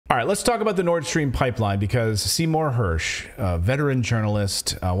All right, let's talk about the Nord Stream pipeline, because Seymour Hersh, a veteran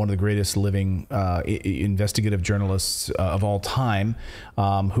journalist, one of the greatest living investigative journalists of all time,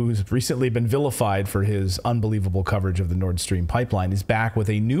 who's recently been vilified for his unbelievable coverage of the Nord Stream pipeline, is back with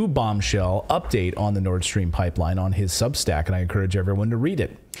a new bombshell update on the Nord Stream pipeline on his Substack, and I encourage everyone to read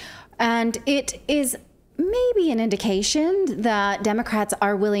it. And it is maybe an indication that Democrats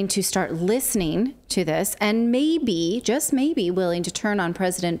are willing to start listening to this, and maybe, just maybe, willing to turn on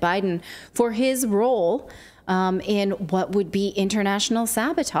President Biden for his role in what would be international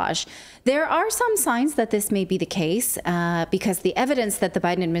sabotage. There are some signs that this may be the case because the evidence that the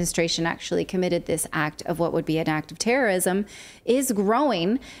Biden administration actually committed this act of what would be an act of terrorism is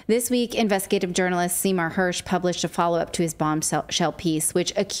growing. This week, investigative journalist Seymour Hersh published a follow-up to his bombshell piece,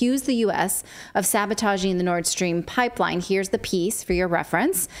 which accused the U.S. of sabotaging the Nord Stream pipeline. Here's the piece for your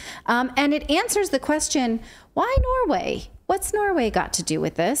reference. And it answers the question, why Norway? What's Norway got to do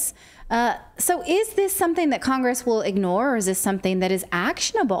with this? So is this something that Congress will ignore, or is this something that is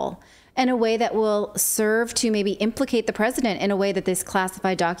actionable in a way that will serve to maybe implicate the president in a way that this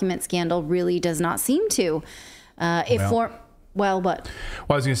classified document scandal really does not seem to? Well, what?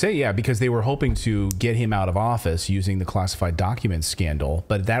 Well, I was going to say, yeah, because they were hoping to get him out of office using the classified documents scandal.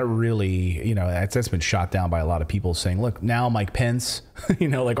 But that really, you know, that's been shot down by a lot of people saying, look, now Mike Pence, you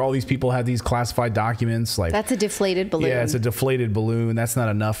know, like all these people have these classified documents. Like, that's a deflated balloon. Yeah, it's a deflated balloon. That's not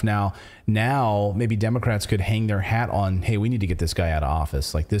enough now. Now, maybe Democrats could hang their hat on, hey, we need to get this guy out of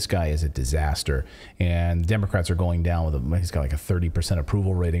office. Like, this guy is a disaster. And Democrats are going down with him. He's got like a 30%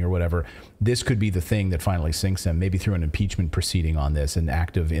 approval rating or whatever. This could be the thing that finally sinks him, maybe through an impeachment proceeding on this, an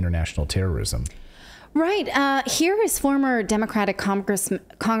act of international terrorism. Right. Here is former Democratic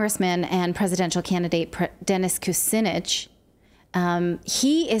congressman and presidential candidate Dennis Kucinich.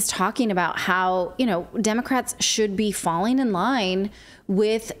 He is talking about how, you know, Democrats should be falling in line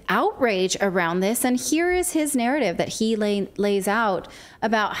with outrage around this. And here is his narrative that he lays out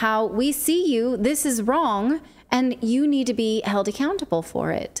about how we see you, this is wrong, and you need to be held accountable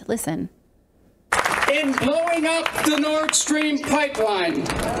for it. Listen. In blowing up the Nord Stream pipeline,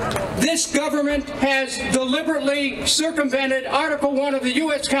 this government has deliberately circumvented Article 1 of the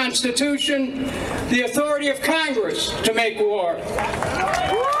U.S. Constitution, the authority of Congress to make war.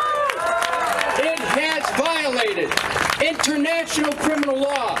 It has violated international criminal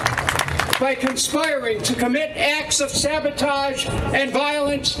law by conspiring to commit acts of sabotage and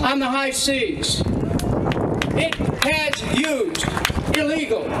violence on the high seas. It has used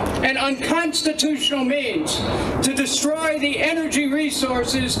illegal and unconstitutional means to destroy the energy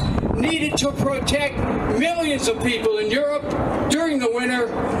resources needed to protect millions of people in Europe during the winter,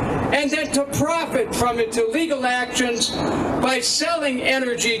 and then to profit from its illegal actions by selling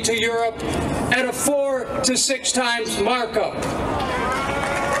energy to Europe at a 4 to 6 times markup.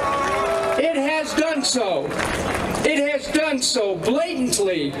 It has done so. It has done so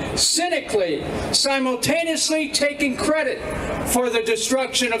blatantly, cynically, simultaneously taking credit for the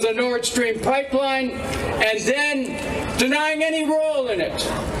destruction of the Nord Stream pipeline and then denying any role in it.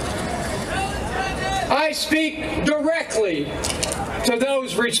 I speak directly to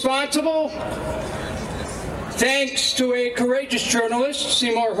those responsible, thanks to a courageous journalist,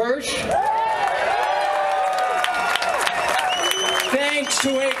 Seymour Hersh. Thanks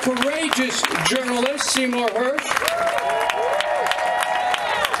to a courageous journalist, Seymour Hersh.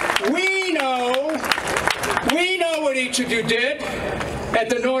 We know what each of you did at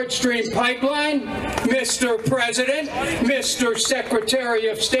the Nord Stream pipeline, Mr. President, Mr. Secretary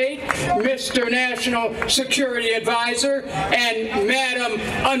of State, Mr. National Security Advisor, and Madam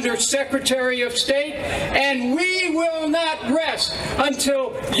Undersecretary of State, and we will not rest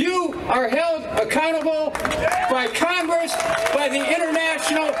until you are held accountable by Congress, by the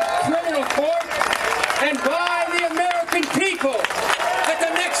International Criminal Court, and by the American people at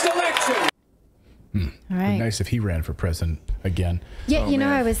the next election. All right. Nice if he ran for president again. Yeah, you know,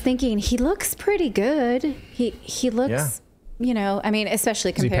 I was thinking he looks pretty good. He looks, you know, I mean,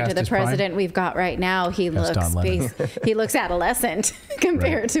 especially compared to the president we've got right now, he looks adolescent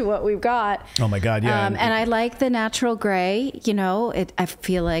compared to what we've got. Oh my God, yeah. And I like the natural gray. You know, I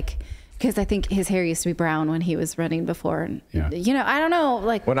feel like, because I think his hair used to be brown when he was running before. And, you know, I don't know,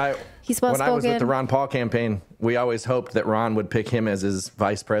 like he's well spoken. When I was with the Ron Paul campaign, we always hoped that Ron would pick him as his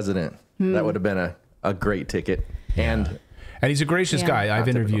vice president. That would have been a great ticket. And he's a gracious guy. I've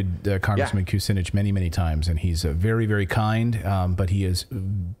interviewed Congressman Kucinich many times, and he's very, very kind, but he is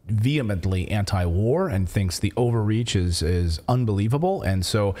vehemently anti-war and thinks the overreach is unbelievable. And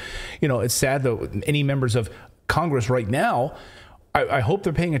so, you know, it's sad that any members of Congress right now I hope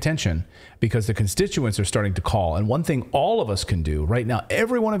they're paying attention, because the constituents are starting to call. And one thing all of us can do right now,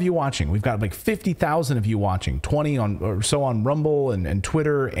 every one of you watching, we've got like 50,000 of you watching, 20 or so on Rumble and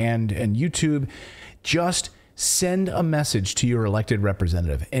Twitter and YouTube. Just send a message to your elected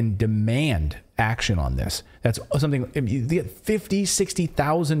representative and demand action on this. That's something, you get 50,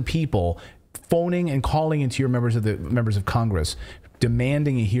 60,000 people phoning and calling into your members of Congress,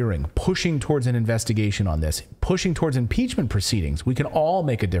 demanding a hearing, pushing towards an investigation on this, pushing towards impeachment proceedings. We can all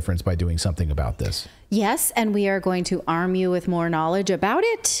make a difference by doing something about this. Yes, and we are going to arm you with more knowledge about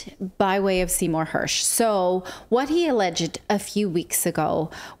it by way of Seymour Hersh. So what he alleged a few weeks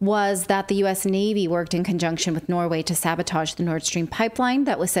ago was that the U.S. Navy worked in conjunction with Norway to sabotage the Nord Stream pipeline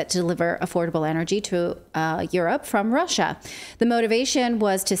that was set to deliver affordable energy to Europe from Russia. The motivation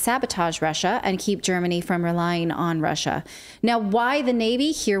was to sabotage Russia and keep Germany from relying on Russia. Now, why the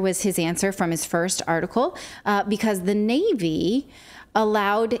Navy? Here was his answer from his first article. Because the Navy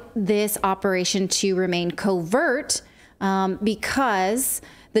allowed this operation to remain covert because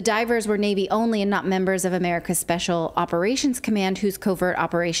the divers were Navy only and not members of America's Special Operations Command, whose covert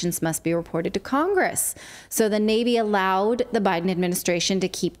operations must be reported to Congress. So the Navy allowed the Biden administration to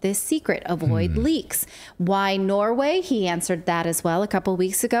keep this secret, avoid leaks. Why Norway? He answered that as well a couple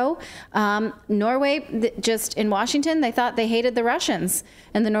weeks ago. Norway, just in Washington, they thought they hated the Russians.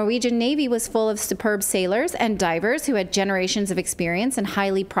 And the Norwegian Navy was full of superb sailors and divers who had generations of experience in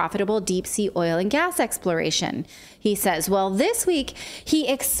highly profitable deep sea oil and gas exploration. He says, well, this week he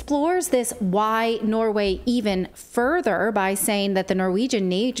explores this why Norway even further by saying that the Norwegian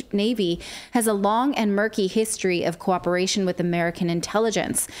Navy has a long and murky history of cooperation with American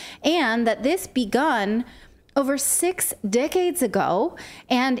intelligence, and that this begun over 6 decades ago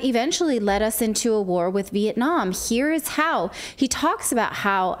and eventually led us into a war with Vietnam. Here is how. He talks about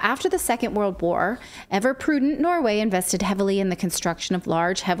how after the Second World War, ever-prudent Norway invested heavily in the construction of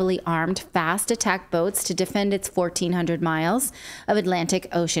large, heavily armed, fast attack boats to defend its 1,400 miles of Atlantic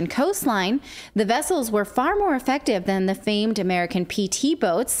Ocean coastline. The vessels were far more effective than the famed American PT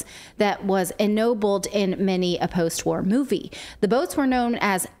boats that was ennobled in many a post-war movie. The boats were known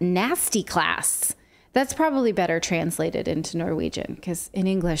as Nasty Class. That's probably better translated into Norwegian, because in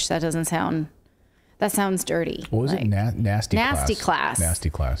English that sounds dirty. What was it? Nasty Class. Nasty Class. Nasty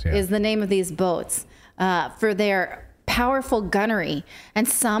Class, yeah. Is the name of these boats for their powerful gunnery. And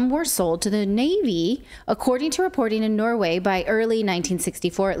some were sold to the Navy. According to reporting in Norway, by early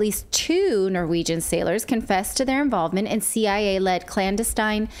 1964, at least 2 Norwegian sailors confessed to their involvement in CIA-led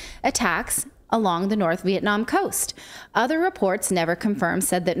clandestine attacks along the North Vietnam coast. Other reports, never confirmed,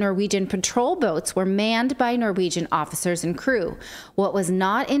 said that Norwegian patrol boats were manned by Norwegian officers and crew. What was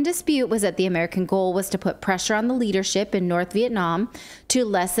not in dispute was that the American goal was to put pressure on the leadership in North Vietnam to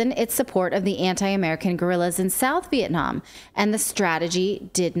lessen its support of the anti-American guerrillas in South Vietnam, and the strategy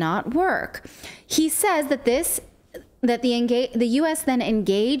did not work. He says that the U.S. then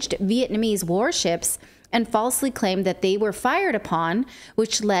engaged Vietnamese warships and falsely claimed that they were fired upon,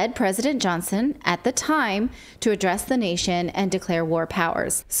 which led President Johnson at the time to address the nation and declare war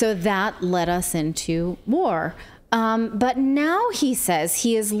powers. So that led us into war. But now he says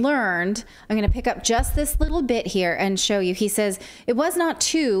he has learned, I'm going to pick up just this little bit here and show you. He says it was not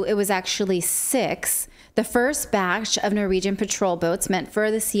 2, it was actually 6. The first batch of Norwegian patrol boats meant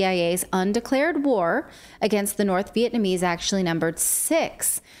for the CIA's undeclared war against the North Vietnamese actually numbered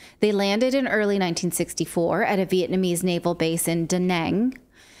 6. They landed in early 1964 at a Vietnamese naval base in Da Nang,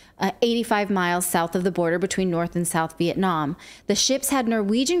 85 miles south of the border between North and South Vietnam. The ships had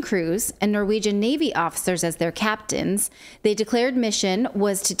Norwegian crews and Norwegian Navy officers as their captains. Their declared mission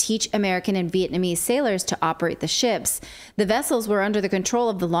was to teach American and Vietnamese sailors to operate the ships. The vessels were under the control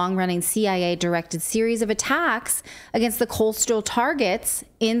of the long-running CIA-directed series of attacks against the coastal targets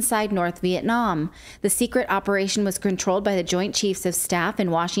inside North Vietnam. The secret operation was controlled by the Joint Chiefs of Staff in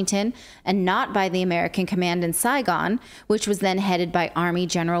Washington and not by the American command in Saigon, which was then headed by Army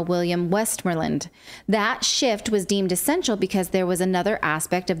General William Westmoreland. That shift was deemed essential because there was another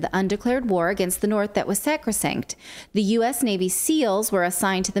aspect of the undeclared war against the North that was sacrosanct. The U.S. Navy SEALs were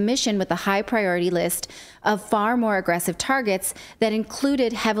assigned to the mission with a high priority list of far more aggressive targets that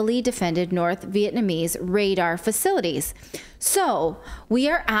included heavily defended North Vietnamese radar facilities. So we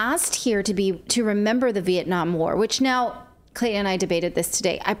are asked here to remember the Vietnam War, which now Clayton and I debated this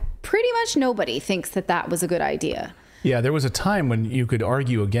today. Pretty much nobody thinks that was a good idea. Yeah, there was a time when you could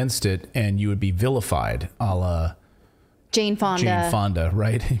argue against it and you would be vilified, a la Jane Fonda,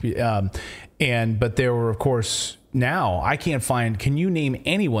 right? But there were, of course, now I can't find. Can you name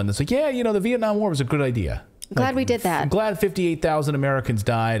anyone that's like, yeah, the Vietnam War was a good idea? Glad we did that. I'm glad 58,000 Americans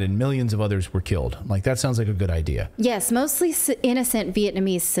died and millions of others were killed. Like, that sounds like a good idea. Yes, mostly innocent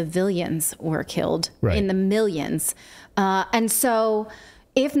Vietnamese civilians were killed in the millions. And so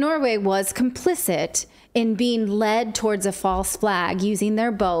if Norway was complicit in being led towards a false flag, using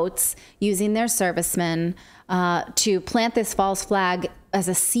their boats, using their servicemen to plant this false flag as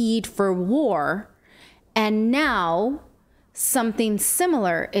a seed for war, and now something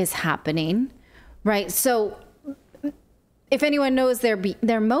similar is happening, right? So if anyone knows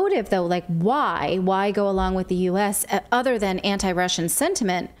their motive, though, like why go along with the U.S. Other than anti-Russian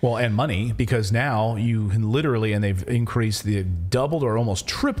sentiment? Well, and money, because now you can literally, and they've increased doubled or almost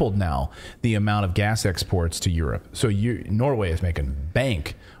tripled now the amount of gas exports to Europe. So Norway is making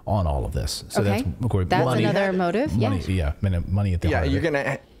bank on all of this. So okay. That's money, another motive. Money, yeah, money at the heart of you're it.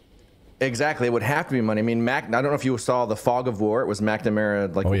 gonna. Exactly. It would have to be money. I mean, I don't know if you saw The Fog of War. It was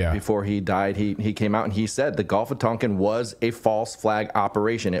McNamara, before he died, he came out and he said the Gulf of Tonkin was a false flag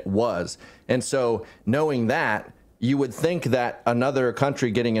operation. It was. And so knowing that, you would think that another country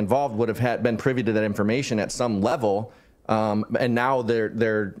getting involved would have been privy to that information at some level. And now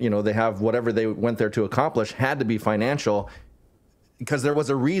they have whatever they went there to accomplish had to be financial, because there was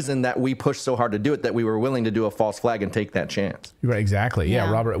a reason that we pushed so hard to do it, that we were willing to do a false flag and take that chance. Right, exactly.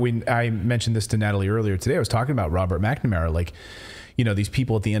 Yeah, Robert, I mentioned this to Natalie earlier today. I was talking about Robert McNamara, like, these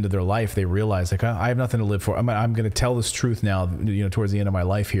people at the end of their life, they realize, like, I have nothing to live for. I'm going to tell this truth now, towards the end of my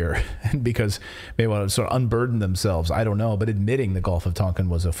life here, because they want to sort of unburden themselves. I don't know, but admitting the Gulf of Tonkin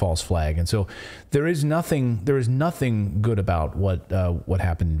was a false flag. And so there is nothing good about what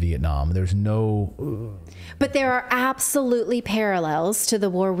happened in Vietnam. There's no... But there are absolutely parallels to the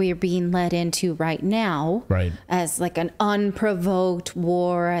war we're being led into right now. Right. As like an unprovoked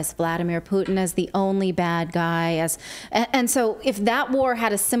war, as Vladimir Putin as the only bad guy. And so if that war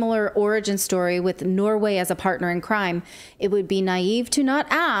had a similar origin story with Norway as a partner in crime, it would be naive to not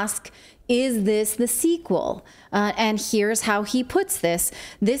ask, is this the sequel? And here's how he puts this.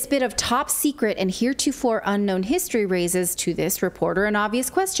 This bit of top secret and heretofore unknown history raises to this reporter an obvious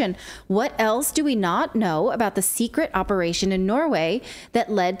question. What else do we not know about the secret operation in Norway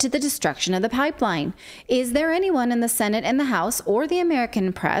that led to the destruction of the pipeline? Is there anyone in the Senate and the House or the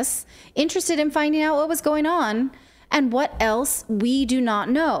American press interested in finding out what was going on? And what else we do not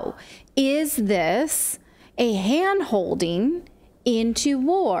know? Is this a hand-holding into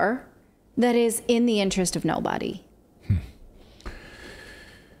war that is in the interest of nobody?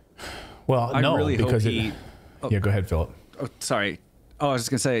 Well, no, really because yeah, go ahead, Philip. Oh, sorry. Oh, I was just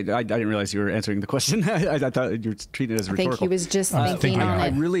going to say, I didn't realize you were answering the question. I thought you were treating it as rhetorical. I think he was just thinking on it.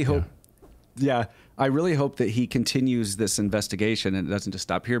 I really hope, I really hope that he continues this investigation and it doesn't just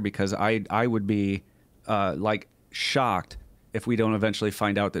stop here, because I would be shocked if we don't eventually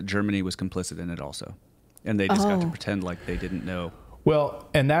find out that Germany was complicit in it also. And they just got to pretend like they didn't know. Well,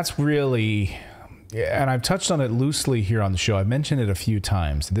 and that's really, and I've touched on it loosely here on the show. I've mentioned it a few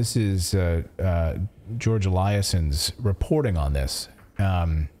times. This is George Eliason's reporting on this.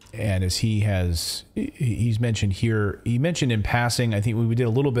 And as he's mentioned here, he mentioned in passing, I think we did a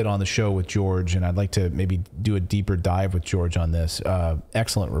little bit on the show with George, and I'd like to maybe do a deeper dive with George on this.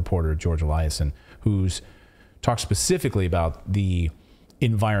 Excellent reporter, George Eliason, who's talked specifically about the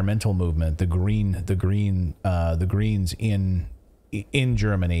environmental movement, the Greens in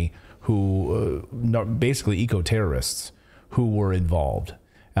Germany, who basically eco-terrorists who were involved,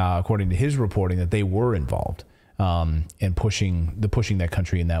 according to his reporting, that they were involved in pushing that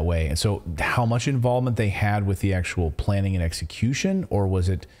country in that way. And so how much involvement they had with the actual planning and execution, or was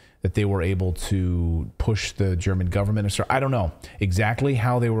it that they were able to push the German government? I don't know exactly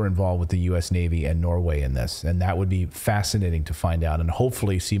how they were involved with the U.S. Navy and Norway in this. And that would be fascinating to find out. And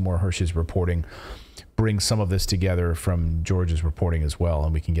hopefully Seymour Hersh's reporting brings some of this together from George's reporting as well,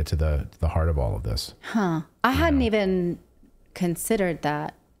 and we can get to the heart of all of this. I hadn't even considered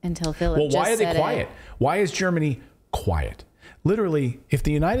that until Philip just said it. Well, why are they quiet? Why is Germany quiet? Literally, if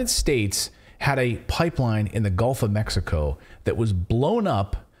the United States had a pipeline in the Gulf of Mexico that was blown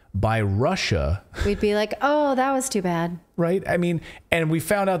up by Russia, we'd be like, oh, that was too bad. Right? I mean, and we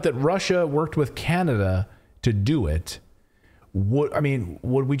found out that Russia worked with Canada to do it. Would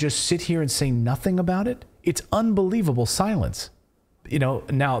we just sit here and say nothing about it? It's unbelievable silence.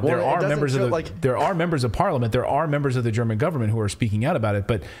 Now there are members of parliament, there are members of the German government who are speaking out about it,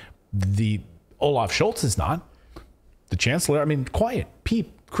 but the Olaf Scholz is not. The chancellor, quiet,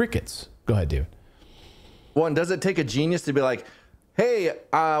 crickets. Go ahead, David. Well, and does it take a genius to be like, hey,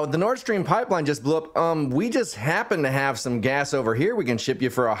 the Nord Stream pipeline just blew up. We just happen to have some gas over here we can ship you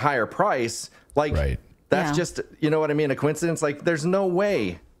for a higher price. That's just, a coincidence. Like, there's no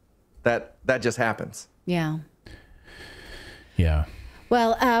way that just happens. Yeah. Yeah.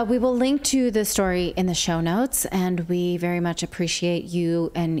 Well, we will link to the story in the show notes, and we very much appreciate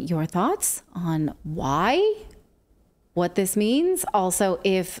you and your thoughts on why, what this means. Also,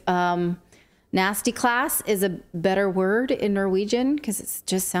 if nasty class is a better word in Norwegian, because it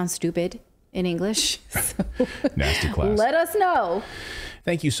just sounds stupid in English. So nasty class. Let us know.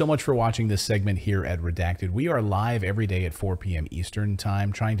 Thank you so much for watching this segment here at Redacted. We are live every day at 4 p.m. Eastern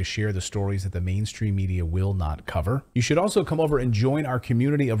Time, trying to share the stories that the mainstream media will not cover. You should also come over and join our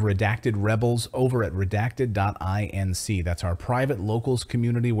community of Redacted Rebels over at redacted.inc. That's our private locals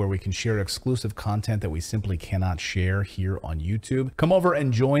community where we can share exclusive content that we simply cannot share here on YouTube. Come over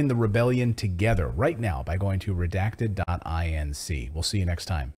and join the rebellion together right now by going to redacted.inc. We'll see you next time.